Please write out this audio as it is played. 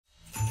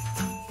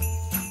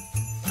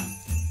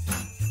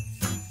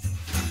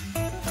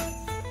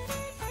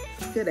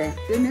Good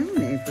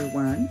afternoon,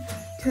 everyone.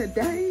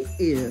 Today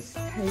is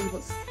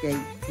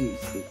Tablescape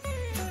Tuesday.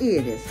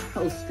 It is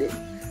hosted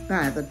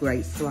by the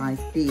Grace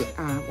Life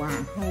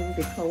DIY Home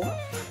Decor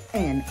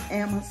and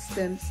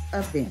Emerson's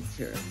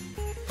Adventure.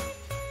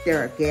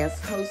 Their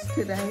guest host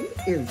today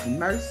is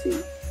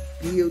Mercy,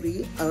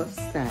 Beauty of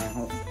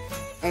Style,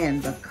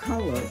 and the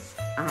colors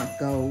are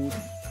gold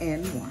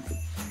and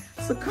white.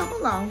 So come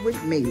along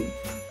with me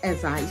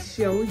as I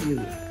show you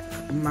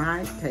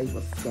my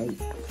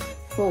tablescape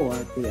for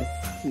this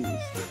Tuesday.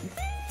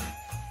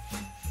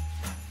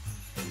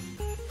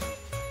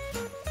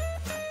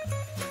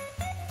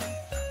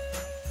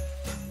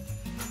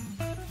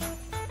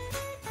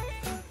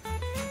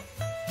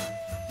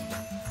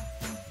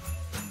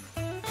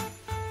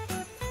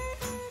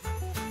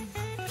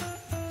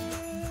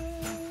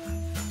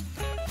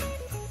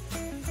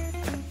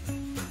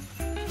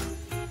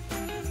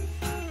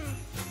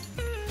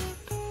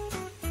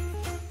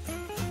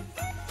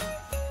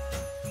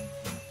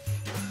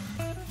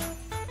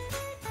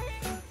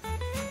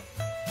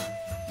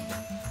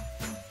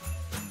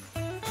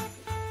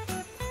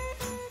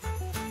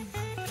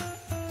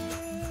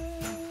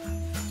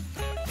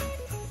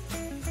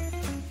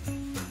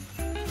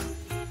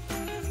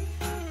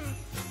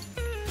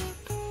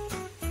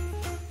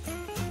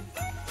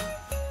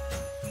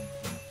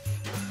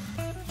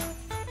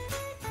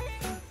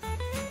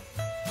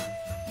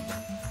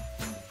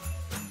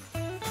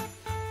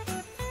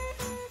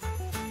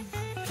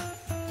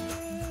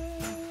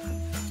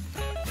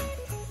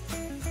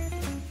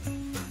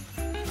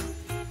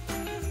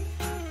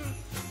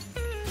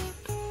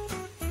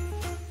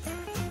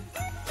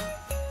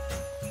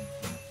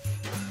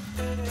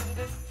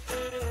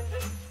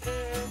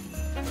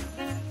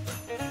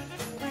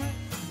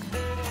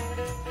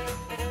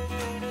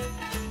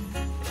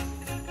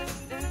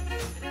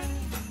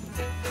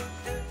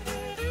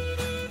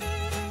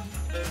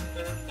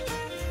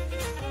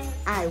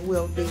 I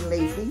will be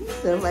leaving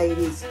the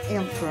ladies'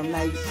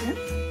 information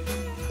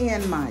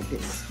in my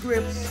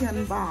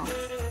description box.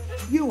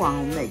 You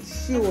all make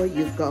sure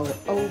you go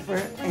over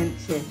and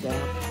check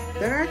out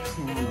their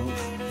channels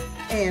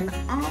and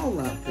all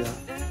of the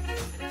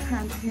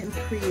content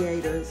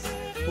creators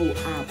who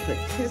are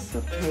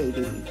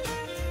participating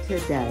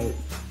today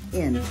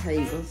in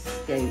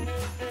Tablescape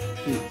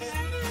Tuesday.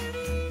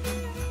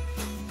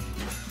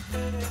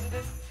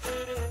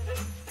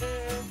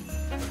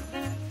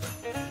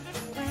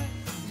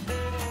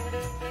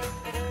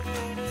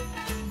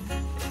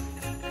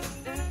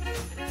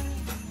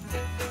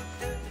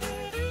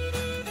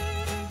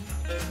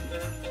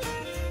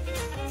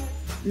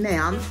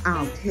 Now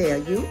I'll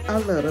tell you a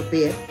little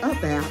bit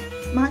about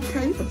my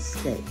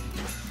tablescape.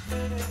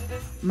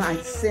 My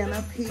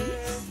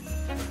centerpiece,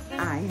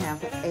 I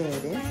have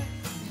added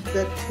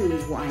the 2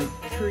 white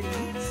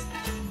trees.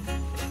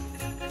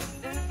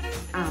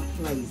 I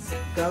place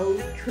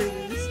gold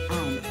trees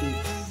on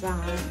each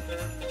side,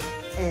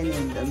 and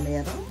in the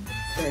middle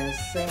there's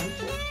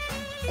center.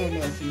 And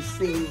as you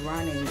see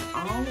running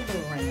all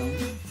around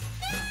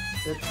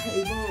the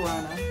table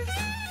runner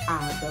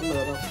are the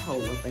little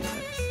polar bears.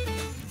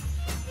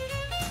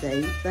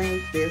 They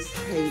think this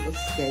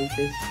tablescape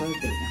is for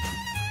them.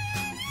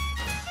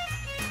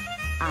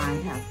 I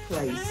have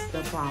placed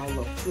a ball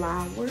of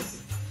flowers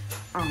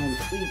on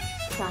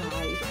each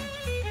side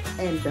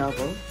and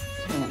double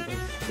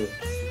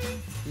candlesticks,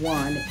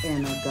 one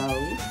in a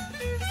gold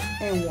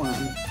and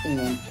one in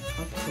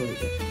a clear.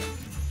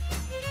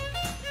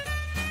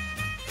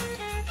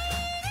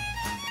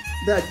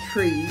 The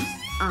trees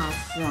are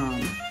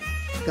from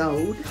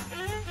gold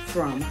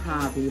from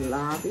Hobby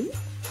Lobby.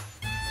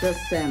 The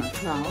Santa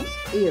Claus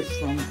is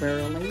from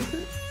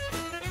Burlington.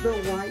 The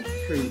white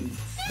trees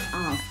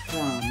are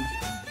from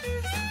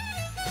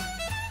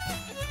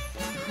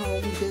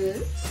Home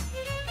Goods.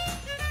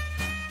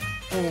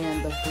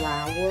 And the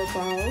flower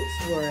balls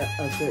were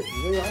a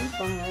Goodwill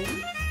find.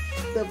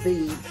 The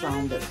beads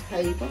on the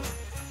table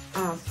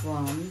are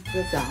from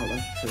the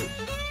Dollar Tree.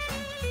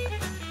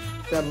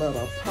 The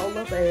little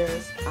polar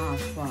bears are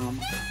from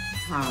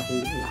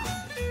Hobby Lobby.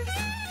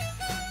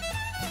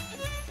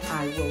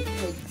 I will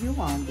take you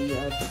on the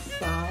other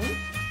side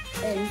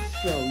and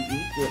show you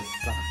this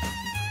side.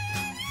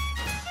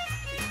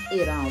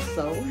 It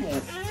also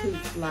has 2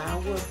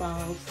 flower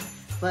balls,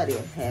 but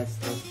it has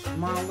the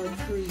smaller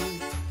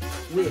trees,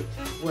 which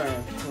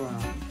were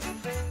from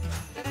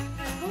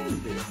Home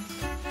Goods.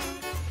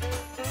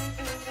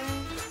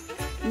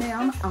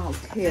 Now I'll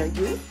tell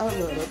you a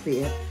little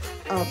bit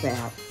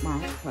about my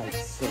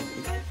placing.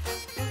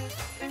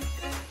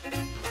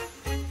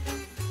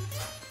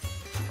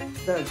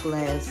 The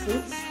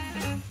glasses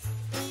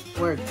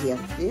were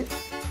gifted.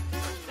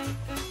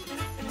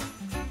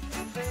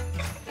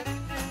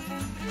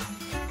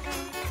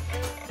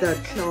 The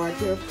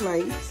charger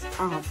plates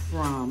are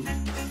from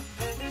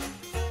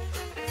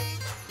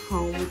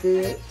Home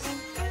Goods.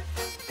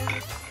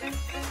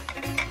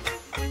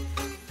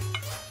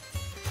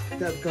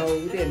 The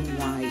gold and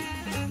white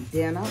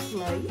dinner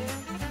plate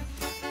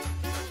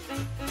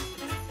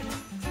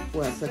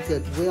was a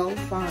Goodwill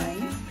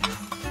find.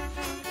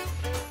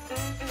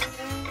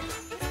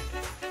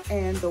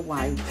 And the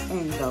white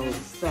and gold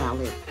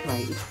salad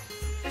plate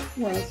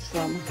was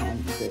from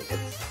Home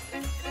Goods.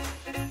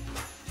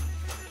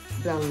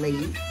 The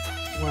leaf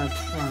was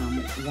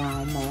from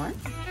Walmart.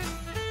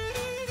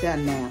 The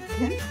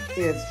napkin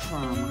is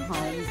from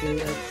Home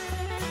Goods.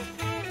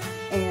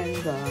 And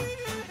the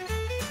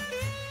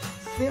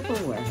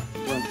silverware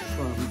was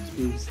from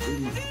Tuesday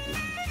Market.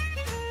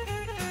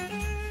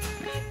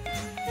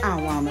 I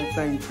want to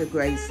thank the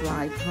Grace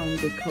Life Home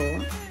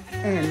Decor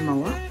and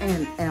more,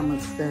 and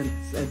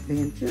Emerson's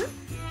Adventure,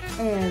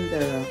 and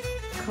the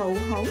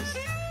co-host,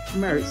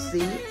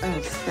 Mercy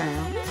of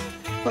Styles,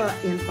 for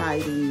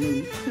inviting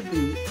me to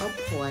be a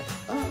part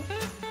of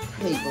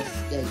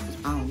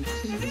Tablescape on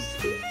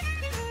Tuesday.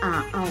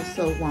 I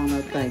also want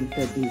to thank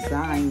the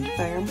design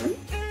family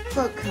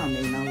for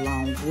coming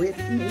along with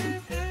me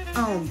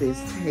on this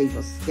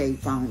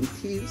Tablescape on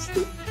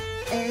Tuesday.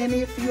 And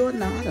if you're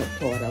not a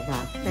part of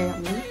our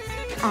family,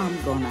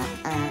 I'm gonna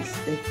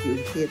ask that you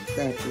hit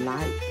that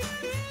like,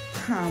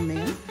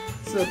 comment,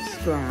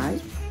 subscribe,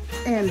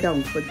 and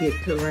don't forget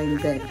to ring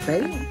that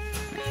bell.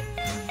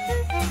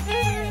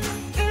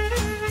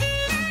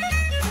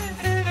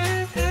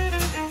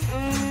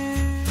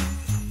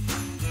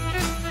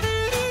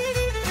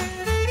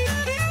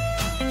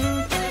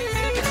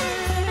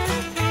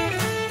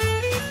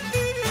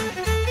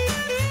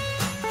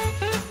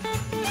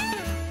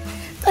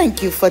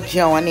 Thank you for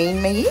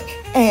joining me,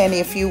 and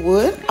if you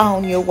would,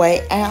 on your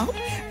way out,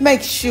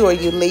 make sure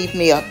you leave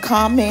me a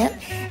comment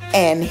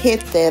and hit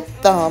that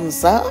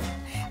thumbs up.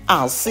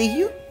 I'll see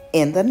you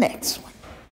in the next one.